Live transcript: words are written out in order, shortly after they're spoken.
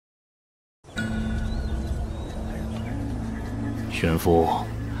玄父，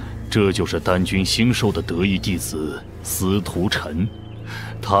这就是丹君新收的得意弟子司徒晨，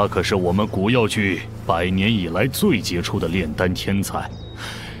他可是我们古药具100年以来最杰出的炼丹天才。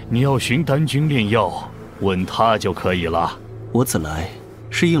你要寻丹君炼药，问他就可以了。我此来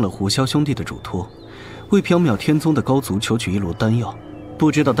是应了胡萧兄弟的嘱托，为缥缈天宗的高族求取一箩丹药，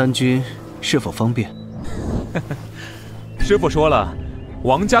不知道丹君是否方便？师父说了，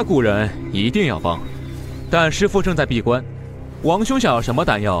王家故人一定要帮，但师父正在闭关，王兄想要什么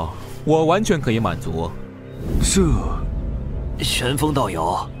丹药，我完全可以满足。玄风道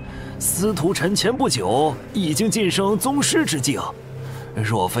友，司徒晨前不久已经晋升宗师之境，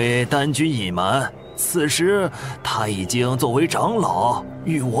若非丹君隐瞒，此时他已经作为长老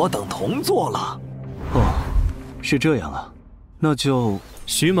与我等同坐了。哦，是这样啊，那就……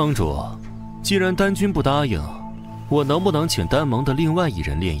徐盟主，既然丹君不答应，我能不能请丹盟的另外一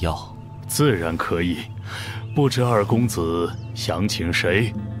人炼药？自然可以，不知二公子想请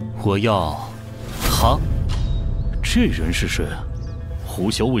谁？我要他。这人是谁？胡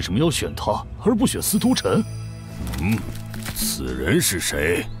萧为什么要选他，而不选司徒晨？此人是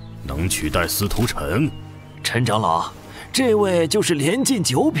谁？能取代司徒晨？陈长老，这位就是连进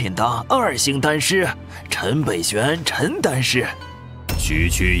9品的2星丹师陈北玄陈丹师。区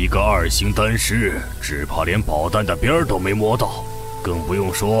区一个2星丹师，只怕连宝丹的边儿都没摸到，更不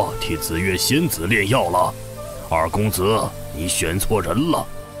用说替紫月仙子炼药了。二公子，你选错人了。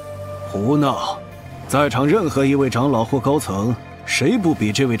胡闹！在场任何一位长老或高层，谁不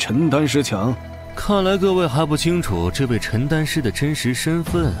比这位陈丹师强？看来各位还不清楚这位陈丹师的真实身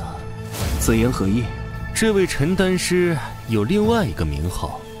份啊。此言何意？这位陈丹师有另外一个名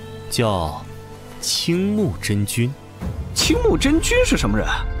号，叫青木真君。青木真君是什么人？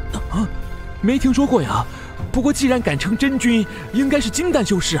没听说过呀。不过既然敢称真君，应该是金丹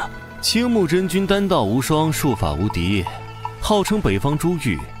修士。青木真君丹道无双，术法无敌，号称北方珠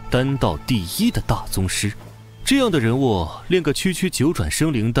玉丹道第1的大宗师。这样的人物练个区9转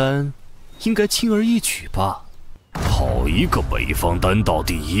生灵丹，应该轻而易举吧？好一个北方丹道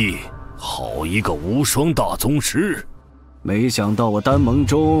第1，好一个无双大宗师！没想到我丹盟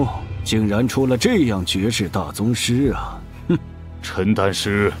中竟然出了这样绝世大宗师啊！哼，陈丹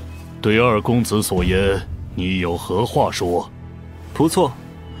师，对二公子所言，你有何话说？不错，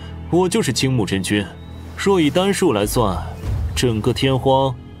我就是青木真君。若以丹术来算，整个天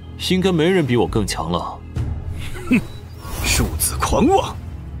荒应该没人比我更强了。哼，庶子狂妄！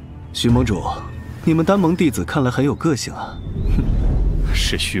徐盟主，你们丹盟弟子看来很有个性啊。哼，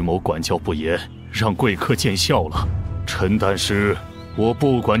是徐某管教不严，让贵客见笑了。陈丹师，我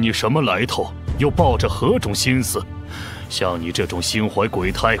不管你什么来头，又抱着何种心思，像你这种心怀鬼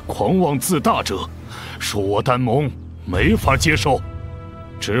胎、狂妄自大者，恕我丹盟没法接受。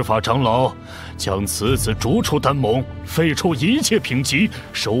执法长老将此子逐出丹盟，废除一切品级，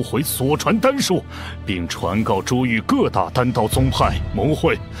收回所传丹术，并传告诸域各大丹道宗派盟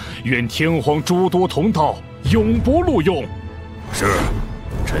会，愿天荒诸多同道永不录用。是，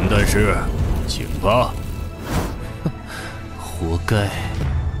陈丹师，请吧。活该！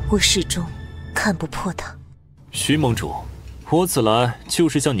我始终看不破他。徐盟主，我此来就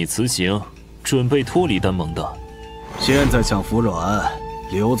是向你辞行，准备脱离丹盟的。现在想服软，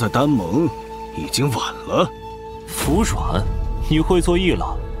留在丹盟已经晚了。服软？你会错意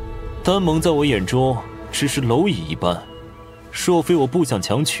了。丹盟在我眼中只是蝼蚁一般，若非我不想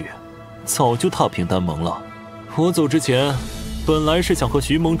强取，早就踏平丹盟了。我走之前，本来是想和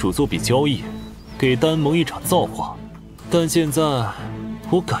徐盟主做笔交易，给丹盟一场造化。但现在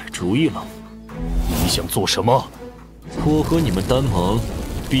我改主意了。你想做什么？我和你们丹盟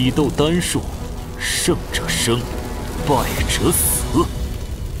比斗丹术，胜者生，败者死。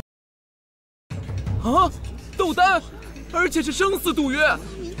啊！斗丹，而且是生死赌约。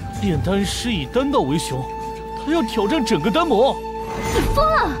炼丹师以丹道为雄，他要挑战整个丹盟。你疯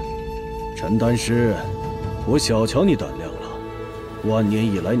了！陈丹师，我小瞧你胆量了。万年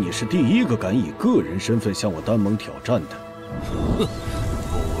以来，你是第一个敢以个人身份向我丹盟挑战的。哼，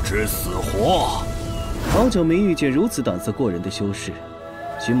不知死活！好久没遇见如此胆色过人的修士，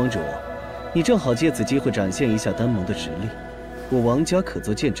徐盟主，你正好借此机会展现一下丹盟的实力，我王家可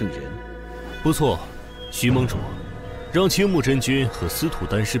做见证人。不错，徐盟主，让青木真君和司徒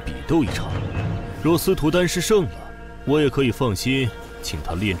丹师比斗一场。若司徒丹师胜了，我也可以放心请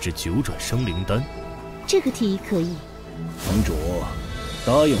他炼制9转生灵丹。这个提议可以。盟主，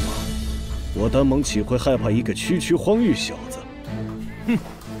答应吧，我丹盟岂会害怕一个区荒域小子？哼，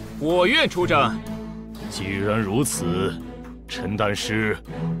我愿出战。既然如此，陈丹师，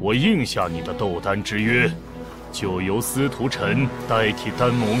我应下你的斗丹之约，就由司徒晨代替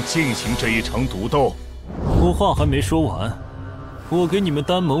丹盟进行这一场赌斗。我话还没说完，我给你们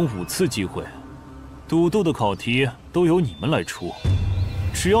丹盟5次机会，赌斗的考题都由你们来出，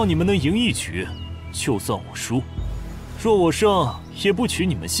只要你们能赢1局，就算我输；若我胜，也不取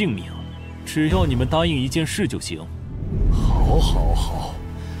你们性命，只要你们答应一件事就行。好，好，好，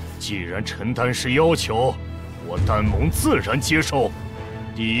既然陈丹师要求，我丹盟自然接受。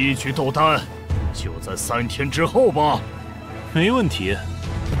第1局斗丹，就在3天之后吧。没问题。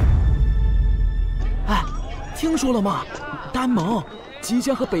哎，听说了吗？丹盟即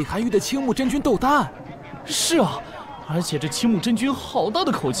将和北韩域的青木真君斗丹。是啊，而且这青木真君好大的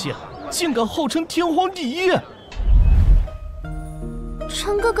口气，竟敢号称天皇第一。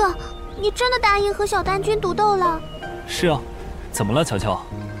陈哥哥，你真的答应和小丹君赌斗了？是啊，怎么了，乔乔？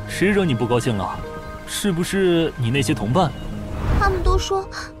谁惹你不高兴了？是不是你那些同伴？他们都说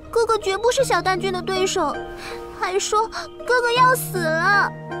哥哥绝不是小丹君的对手，还说哥哥要死了。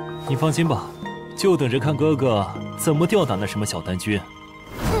你放心吧，就等着看哥哥怎么吊打那什么小丹君。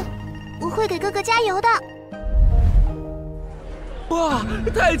我会给哥哥加油的。哇，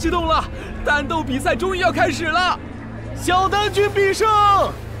太激动了！单斗比赛终于要开始了，小丹君必胜！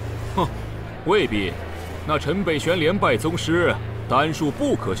哼，未必。那陈北玄连败宗师，丹术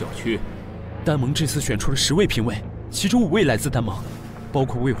不可小觑。丹盟这次选出了10位评委，其中5位来自丹盟，包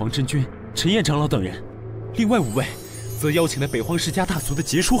括魏皇真君、陈彦长老等人，另外5位则邀请了北荒世家大族的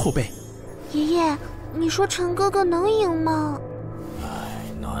杰出后辈。爷爷，你说陈哥哥能赢吗？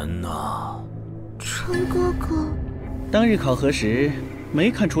难呐。陈哥哥，当日考核时，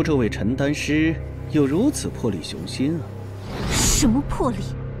没看出这位陈丹师有如此魄力雄心啊！什么魄力？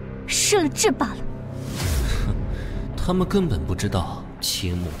失了智罢了。他们根本不知道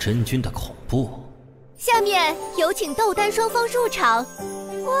青木真君的恐怖。下面有请斗丹双方入场。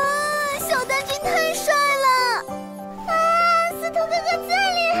哇，小丹君太帅了！啊，司徒哥哥最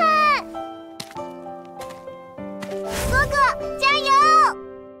厉害！哥哥加油！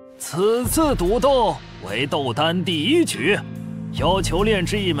此次赌斗为斗丹第1局，要求炼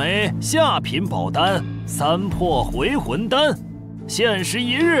制1枚下品宝丹3破回魂丹，限时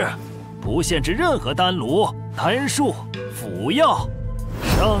1日，不限制任何丹炉、丹术、辅药，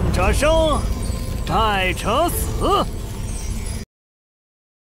胜者生，败者死。